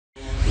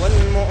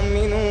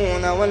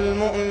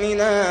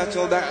والمؤمنات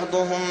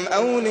بعضهم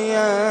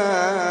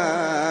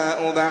أولياء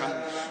بعض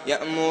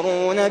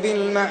يأمرون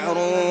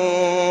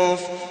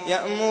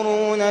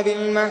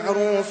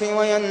بالمعروف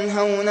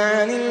وينهون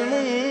عن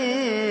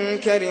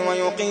المنكر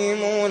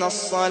ويقيمون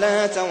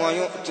الصلاة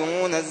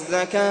ويؤتون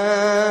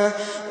الزكاة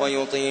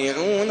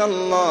ويطيعون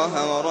الله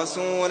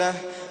ورسوله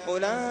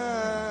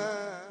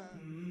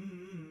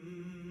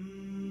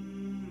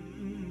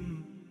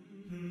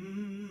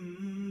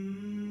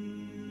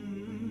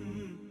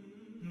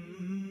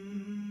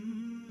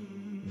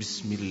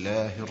بسم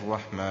الله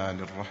الرحمن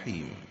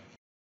الرحيم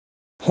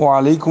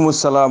ওয়ালাইকুম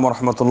আসসালাম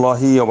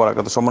রহমতুল্লাহি ওয়া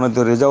বারাকাতুহু। সম্মানিত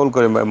রেজাউল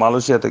করিম ভাই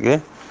মালয়েশিয়া থেকে,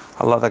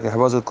 আল্লাহ তাকে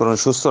হেফাজত করুন,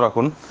 সুস্থ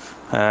রাখুন।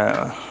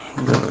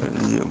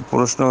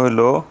 প্রশ্ন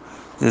হইল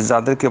যে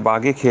যাদেরকে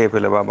বাঘে খেয়ে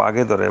ফেলে বা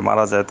বাঘে ধরে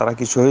মারা যায় তারা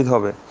কি শহীদ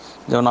হবে?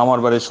 যেমন আমার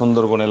বাড়ি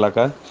সুন্দরবন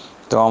এলাকায়,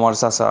 তো আমার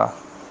চাচা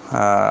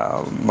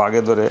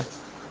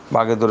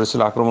বাঘে ধরেছিল,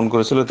 আক্রমণ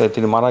করেছিল, তাই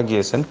তিনি মারা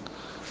গিয়েছেন।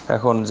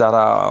 এখন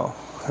যারা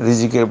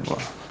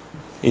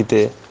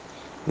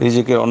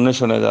রিজিকের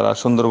অন্বেষণে যারা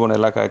সুন্দরবন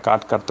এলাকায়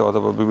কাঠ কাটতে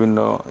অথবা বিভিন্ন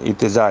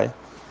যায়,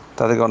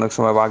 তাদেরকে অনেক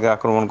সময় বাঘে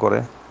আক্রমণ করে।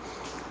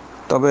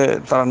 তবে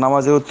তারা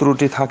নামাজেও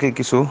ত্রুটি থাকে,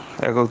 কিছু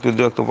একক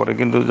দু এক পরে,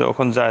 কিন্তু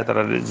যখন যায়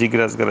তারা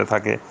জিজ্ঞাসগারে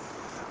থাকে,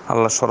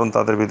 আল্লাহ স্মরণ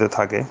তাদের ভিতরে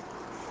থাকে।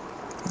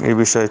 এই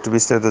বিষয়ে একটু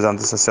বিস্তারিত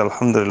জানতে চাচ্ছি।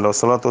 আলহামদুলিল্লাহ,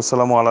 সাল্লাতু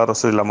ওয়াসসালামু আলা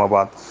রাসূলিল্লাহ, মা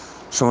বাদ।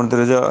 সম্মানিত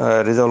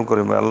রেজাউল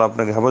করিম, আল্লাহ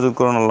আপনাকে হেফাজত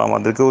করুন, আল্লাহ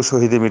আমাদেরকেও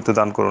শহীদে মৃত্যু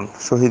দান করুন।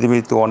 শহীদে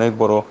মৃত্যু অনেক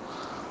বড়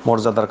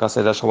মর্যাদার কাছে,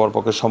 এটা সবার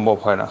পক্ষে সম্ভব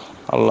হয় না।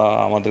 আল্লাহ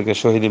আমাদেরকে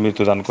শহীদে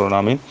মৃত্যু দান করুন,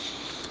 আমিন।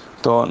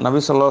 তো নবী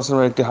সাল্লাল্লাহু আলাইহি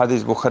ওয়াসাল্লামের একটি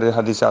হাদিস বুখারীর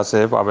হাদিসে আছে,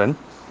 পাবেন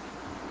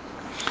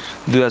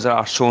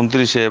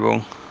 2829 এবং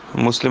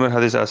মুসলিমের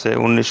হাদিসে আছে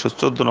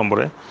 1914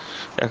 নম্বরে,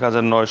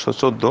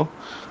 1914।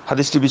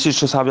 হাদিসটি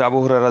বিশিষ্ট সাহাবী আবু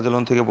হুরায়রা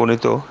রাদিয়াল্লাহু থেকে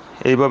বর্ণিত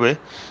এইভাবে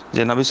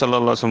যে নবী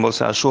সাল্লাল্লাহু আলাইহি ওয়াসাল্লাম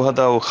বলছেন,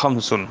 আশ-শুহাদা ও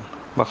খামসুন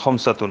বা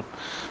খামসাতুন,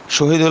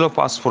 শহীদ হলো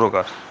 5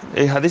 প্রকার।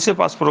 এই হাদিসে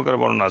 5 প্রকার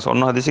বর্ণনা আছে,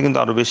 অন্য হাদিসে কিন্তু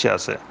আরও বেশি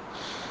আছে।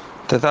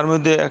 তো তার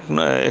মধ্যে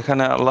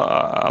এখানে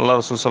আল্লাহ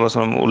রাসূল সাল্লাল্লাহু আলাইহি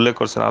ওয়াসাল্লাম উল্লেখ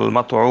করছেন আল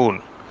মাতউন,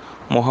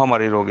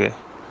 মহামারী রোগে,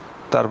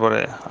 তারপরে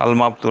আল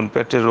মাবতুন,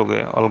 পেটের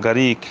রোগে, অল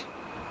গারিক,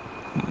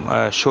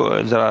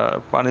 যারা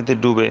পানিতে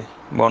ডুবে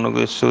বা অন্য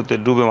কিছুতে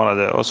ডুবে মারা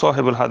যায়, ও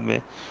সাহেবুল হাদমে,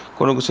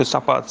 কোনো কিছু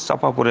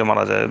চাপা পড়ে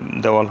মারা যায়,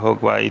 দেওয়াল হোক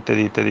বা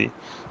ইত্যাদি ইত্যাদি,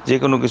 যে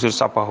কোনো কিছুর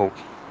চাপা হোক।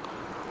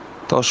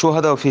 তো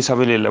শুহাদা ফি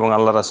সাবিলিল্লাহ, এবং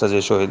আল্লাহর রাস্তায় যে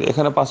শহীদ,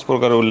 এখানে 5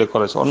 প্রকারের উল্লেখ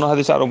করেছে। অন্য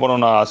হাদিসে আরও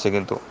বর্ণনা আছে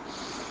কিন্তু।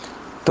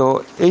 তো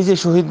এই যে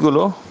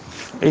শহীদগুলো,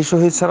 এই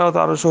শহীদ ছাড়াও তো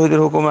আরও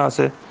শহীদের হুকুমে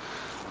আছে।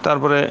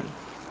 তারপরে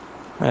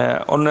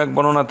অন্য এক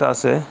বর্ণনাতে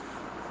আছে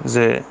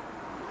যে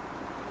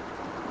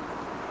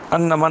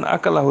আন্নামান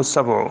আকালাহু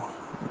সাবউ,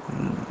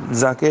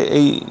 যাকে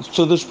এই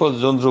চতুষ্পদ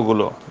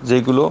জন্তুগুলো,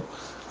 যেগুলো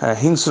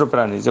হিংস্র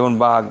প্রাণী, যেমন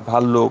বাঘ,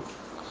 ভাল্লুক,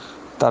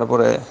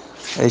 তারপরে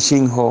এই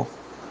সিংহ,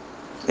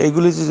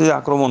 এইগুলি যে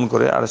আক্রমণ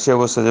করে আর সে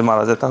অবস্থায় যে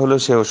মারা যায়, তাহলেও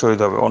সেও শহীদ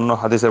হবে, অন্য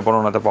হাদিসের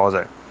বর্ণনাতে পাওয়া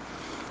যায়।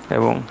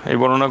 এবং এই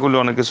বর্ণনাগুলি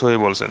অনেকে সহি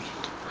বলছেন।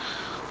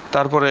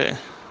 তারপরে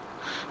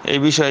এই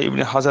বিষয়ে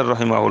ইবনে হাজার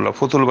রাহিমাহুল্লাহ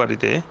ফতুল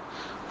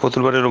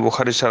বাড়ির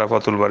বুখারীর সারা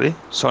ফাতুল বাড়ি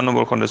 6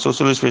 নম্বর খণ্ডে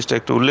 44 পৃষ্ঠা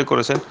একটু উল্লেখ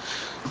করেছেন,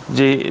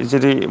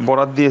 যেটি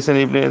বরাত দিয়েছেন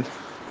ইবনে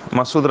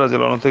মাসউদ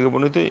রাদিয়াল্লাহু আনহু থেকে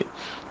বর্ণিত,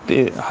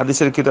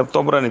 হাদিসের কিতাব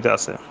তবরানীতে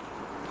আছে,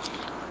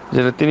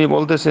 যেটা তিনি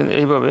বলতেছেন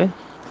এইভাবে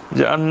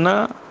যে আন্না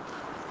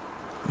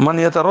মান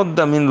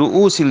ইয়াতারাদ্দা মিন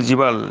রুউসিল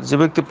জিবাল, যে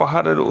ব্যক্তি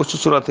পাহাড়ের উঁচু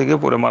চূড়া থেকে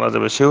পড়ে মারা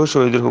যাবে, সেও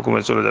শহীদের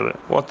হুকুমে চলে যাবে।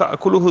 ওয়া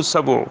তাকুলুহু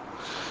সাবু,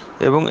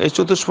 এবং এই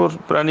চতুষ্পদ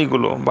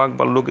প্রাণীগুলো, বাঘ,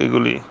 ভাল্লুক,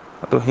 এগুলি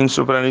অথবা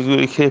হিংস্র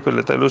প্রাণীগুলি খেয়ে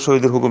ফেলে, তাইলেও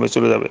শহীদের হুকুমে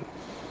চলে যাবে।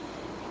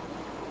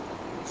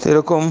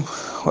 এরকম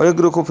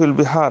ওয়াগরুকু ফিল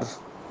বিহার,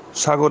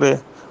 সাগরে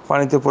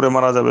পানিতে পড়ে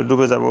মারা যাবে,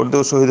 ডুবে যাবে,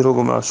 ওটাও শহীদের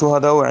হুকুমে।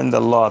 শুহাদাউ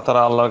ইনদাল্লাহ,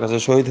 তারা আল্লাহর কাছে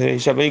শহীদ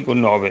হিসাবেই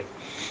গণ্য হবে।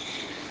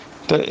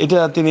 তো এটা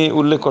তিনি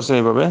উল্লেখ করছেন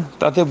এইভাবে।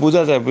 তাতে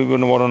বোঝা যায়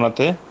বিভিন্ন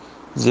বর্ণনাতে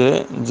যে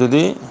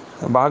যদি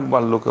বাঘ,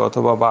 ভাল্লুকে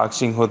অথবা বাঘ,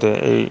 সিংহতে,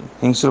 এই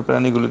হিংস্র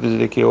প্রাণীগুলিতে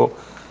যদি কেউ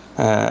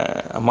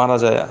মারা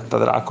যায়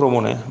তাদের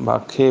আক্রমণে বা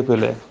খেয়ে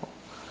ফেলে,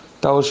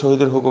 তাও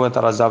শহীদের হুকুমে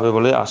তারা যাবে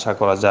বলে আশা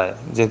করা যায়,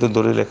 যেহেতু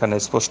দলিল এখানে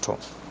স্পষ্ট।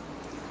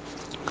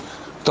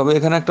 তবে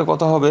এখানে একটা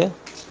কথা হবে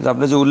যে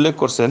আপনি যে উল্লেখ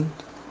করছেন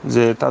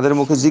যে তাদের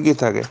মুখে জিকির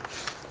থাকে,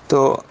 তো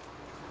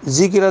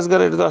জিকির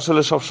আজগার এটা তো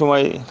আসলে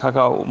সবসময়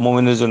থাকা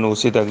মুমিনের জন্য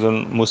উচিত। একজন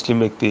মুসলিম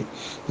ব্যক্তি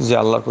যে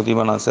আল্লাহর প্রতি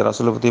ঈমান আছে,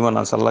 রাসূলের প্রতি ঈমান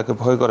আছে, আল্লাহকে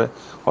ভয় করে,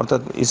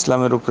 অর্থাৎ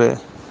ইসলামের উপরে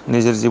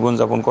নিজের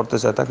জীবনযাপন করতে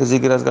চায়, তাকে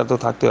জিকির আজগার তো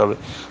থাকতে হবে।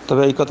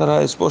 তবে এই কথাটা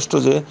স্পষ্ট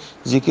যে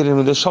জিকিরের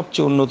মধ্যে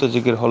সবচেয়ে উন্নত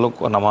জিকির হলো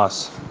নামাজ,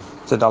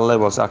 যেটা আল্লাহ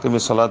বলছে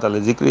আকিমিস সালাত আলি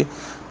জিকরি,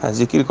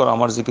 জিকির করো,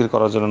 আমার জিকির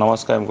করার জন্য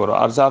নামাজ কায়েম করো।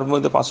 আর যার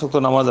মধ্যে 5 ওয়াক্ত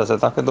নামাজ আছে,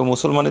 তাকে তো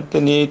মুসলমানিত্ব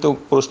নিয়েই তো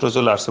প্রশ্ন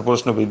চলে আসছে,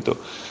 প্রশ্নবিদ্ধ।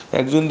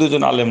 একজন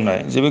দুজন আলেম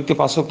নয়, যে ব্যক্তি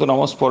 5 ওয়াক্ত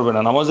নামাজ পড়বে না,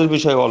 নামাজের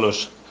বিষয়ে অলস,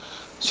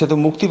 সে তো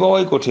মুক্তি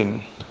পাওয়াই কঠিন।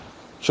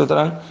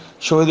 সুতরাং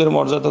শহীদের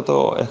মর্যাদা তো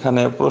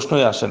এখানে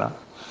প্রশ্নই আসে না।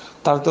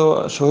 তার তো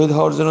শহীদ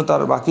হওয়ার জন্য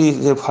তার বাকি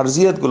যে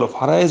ফারজিয়াতগুলো,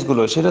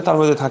 ফারায়েজগুলো, সেটা তার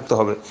মধ্যে থাকতে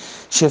হবে।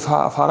 সে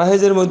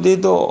ফারায়েজের মধ্যেই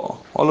তো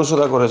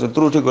অলসতা করেছে,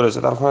 ত্রুটি করেছে,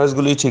 তার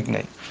ফারায়েজগুলোই ঠিক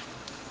নেই।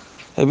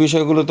 এই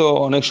বিষয়গুলো তো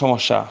অনেক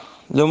সমস্যা।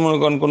 যেমন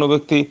কোনো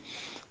ব্যক্তি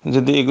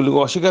যদি এগুলোকে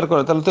অস্বীকার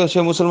করে তাহলে তো সে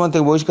মুসলমান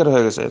থেকে বহিষ্কার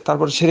হয়ে গেছে।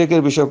 তারপর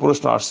শিরকের বিষয়ে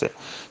প্রশ্ন আসছে,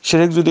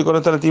 শিরক যদি করে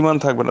তাহলে ঈমান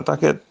থাকবে না,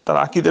 তাকে তার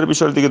আকীদার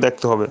বিষয়ের দিকে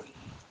দেখতে হবে।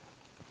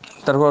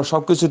 তারপর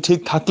সব কিছু ঠিক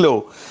থাকলেও,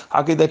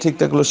 আকীদা ঠিক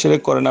থাকলেও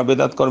শিরক করে না,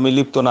 বেদাত কর্মে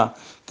লিপ্ত না,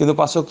 কিন্তু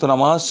 5 ওয়াক্ত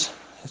নামাজ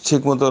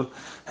ঠিক মতো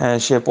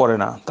সে পড়ে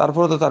না,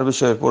 তারপরে তো তার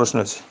বিষয়ে প্রশ্ন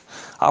আছে।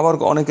 আবার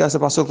অনেকে আছে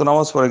 5 ওয়াক্ত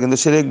নামাজ পড়ে কিন্তু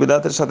শিরক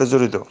বেদাতের সাথে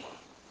জড়িত।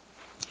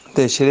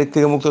 তো শিরক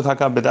থেকে মুক্ত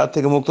থাকা, বেদাত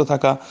থেকে মুক্ত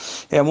থাকা,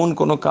 এমন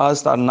কোনো কাজ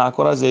তার না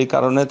করা যেই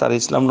কারণে তার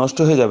ইসলাম নষ্ট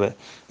হয়ে যাবে,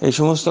 এই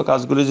সমস্ত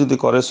কাজগুলি যদি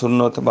করে,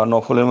 সুন্নত বা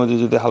নফলের মধ্যে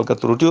যদি হালকা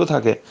ত্রুটিও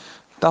থাকে,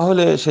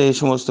 তাহলে সেই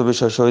সমস্ত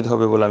বিষয় শহীদ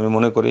হবে বলে আমি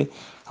মনে করি।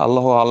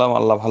 আল্লাহ আলাম,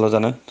 আল্লাহ ভালো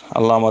জানেন।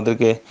 আল্লাহ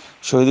আমাদেরকে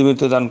শহীদ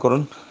মৃত্যু দান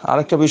করুন।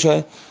 আরেকটা বিষয়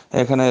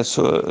এখানে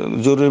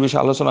জরুরি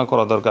বিষয় আলোচনা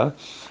করা দরকার।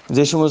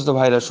 যে সমস্ত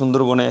ভাইরা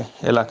সুন্দরবনে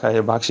এলাকায়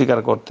বাঘ শিকার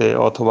করতে,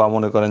 অথবা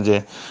মনে করেন যে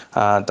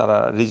তারা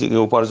রিজিক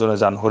উপার্জনে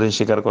যান হরিণ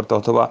শিকার করতে,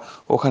 অথবা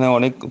ওখানে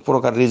অনেক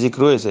প্রকার রিজিক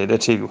রয়েছে, এটা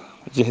ঠিক,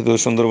 যেহেতু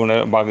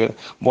সুন্দরবনের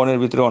বনের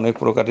ভিতরে অনেক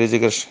প্রকার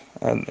রিজিকের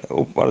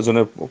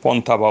উপার্জনের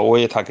পন্থা বা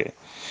ওয়ে থাকে।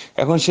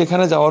 এখন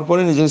সেখানে যাওয়ার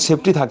পরে নিজের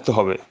সেফটি থাকতে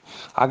হবে।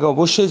 আগে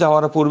অবশ্যই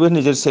যাওয়ার পূর্বে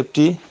নিজের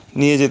সেফটি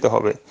নিয়ে যেতে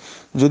হবে।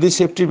 যদি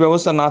সেফটির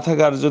ব্যবস্থা না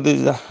থাকে আর যদি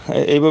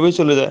এইভাবেই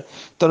চলে যায়,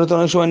 তাহলে তো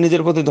অনেক সময়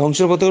নিজের প্রতি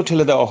ধ্বংসের পথেও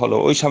ঠেলে দেওয়া হলো,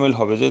 ওই সামিল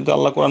হবে। যেহেতু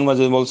আল্লাহ কোরআন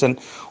মাজিদ বলছেন,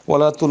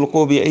 ওয়ালা তুলকু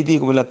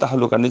বিআইদিকুম ইলা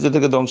তাহলুকা,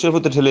 নিজেদেরকে ধ্বংসের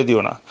পথে ঠেলে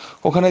দিও না।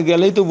 ওখানে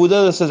গেলেই তো বোঝা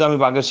যাচ্ছে যে আমি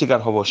বাঘের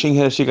শিকার হব,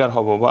 সিংহের শিকার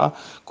হব, বা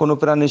কোনো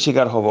প্রাণীর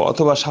শিকার হব,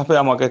 অথবা সাপে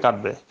আমাকে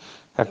কাটবে।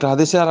 একটা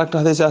হাদিসে আর একটা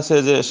হাদিসে আছে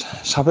যে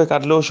সাপে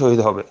কাটলেও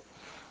শহীদ হবে,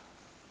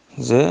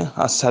 যে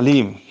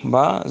সালিম,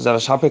 বা যারা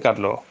সাপে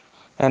কাটলো,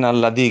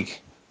 আল্লাহ দিক,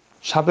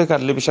 সাপে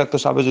কাটলে, বিষাক্ত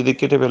সাপে যদি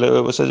কেটে ফেলে ওই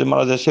অবস্থায় যে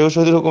মারা যায়, সেও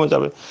শহীদের হুকুমে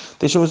যাবে।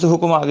 তো এই সমস্ত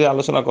হুকুম আগে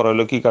আলোচনা করা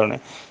হলো কী কারণে।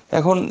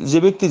 এখন যে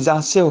ব্যক্তি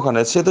যাচ্ছে ওখানে,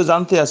 সে তো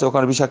জানতে আছে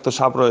ওখানে বিষাক্ত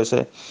সাপ রয়েছে,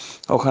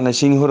 ওখানে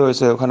সিংহ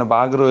রয়েছে, ওখানে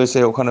বাঘ রয়েছে,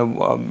 ওখানে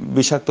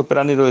বিষাক্ত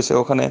প্রাণী রয়েছে,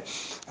 ওখানে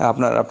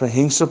আপনার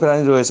হিংস্র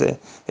প্রাণী রয়েছে।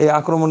 এই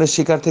আক্রমণের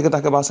শিকার থেকে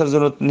তাকে বাঁচার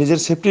জন্য নিজের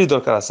সেফটির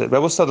দরকার আছে,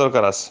 ব্যবস্থা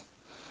দরকার আছে,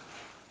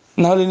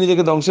 নাহলে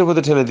নিজেকে ধ্বংসের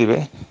পথে ঠেলে দিবে।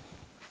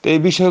 তো এই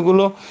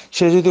বিষয়গুলো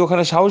সে যদি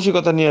ওখানে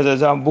সাহসিকতা নিয়ে যায়,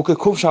 যা বুকে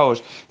খুব সাহস,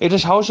 এটা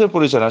সাহসের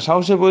পরিচয় না।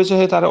 সাহসের পরিচয়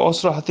হয়ে তার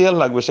অস্ত্র হাতিয়ার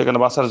লাগবে সেখানে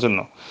বাঁচার জন্য।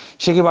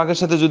 সে কি বাঘের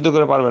সাথে যুদ্ধ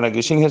করে পারবে নাকি,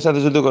 সিংহের সাথে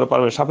যুদ্ধ করে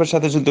পারবে, সাপের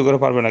সাথে যুদ্ধ করে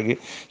পারবে নাকি?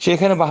 সে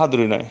এখানে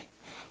বাহাদুরি নয়।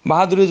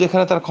 বাহাদুরি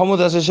যেখানে তার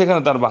ক্ষমতা আছে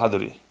সেখানে তার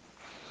বাহাদুরি,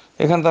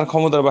 এখানে তার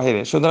ক্ষমতার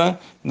বাহিরে। সুতরাং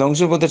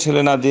ধ্বংসের পথে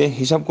ঠেলে না দিয়ে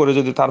হিসাব করে,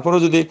 যদি তারপরেও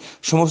যদি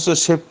সমস্ত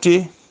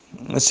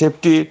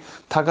সেফটি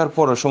থাকার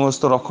পরও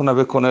সমস্ত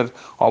রক্ষণাবেক্ষণের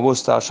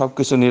অবস্থা, সব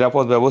কিছু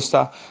নিরাপদ ব্যবস্থা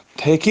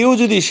থেকেও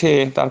যদি সে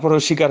তারপরেও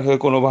শিকার হয়ে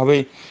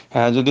কোনোভাবেই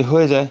যদি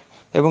হয়ে যায়,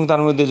 এবং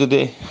তার মধ্যে যদি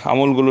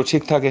আমলগুলো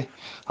ঠিক থাকে,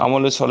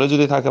 আমলের ছলে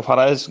যদি থাকে,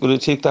 ফারায়েজগুলি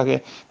ঠিক থাকে,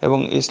 এবং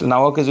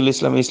নাওয়াকিজুল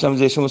ইসলাম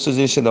যে সমস্ত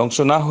জিনিসে ধ্বংস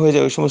না হয়ে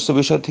যায়, ওই সমস্ত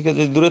বিষয় থেকে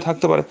যদি দূরে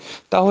থাকতে পারে,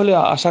 তাহলে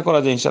আশা করা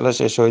যায় ইনশাআল্লাহ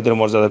সে শহীদের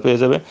মর্যাদা পেয়ে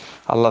যাবে।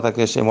 আল্লাহ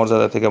তাকে সেই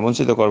মর্যাদা থেকে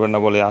বঞ্চিত করবেন না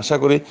বলে আশা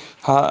করি।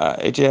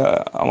 এটি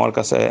আমার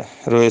কাছে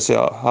রয়েছে।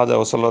 হাজা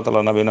ওয়া সাল্লাল্লাহু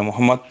আলা নবিনা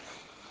মুহাম্মদ।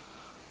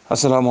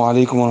 আসসালামু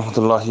আলাইকুম ওয়া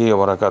রাহমাতুল্লাহি ওয়া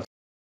বারাকাতুহু।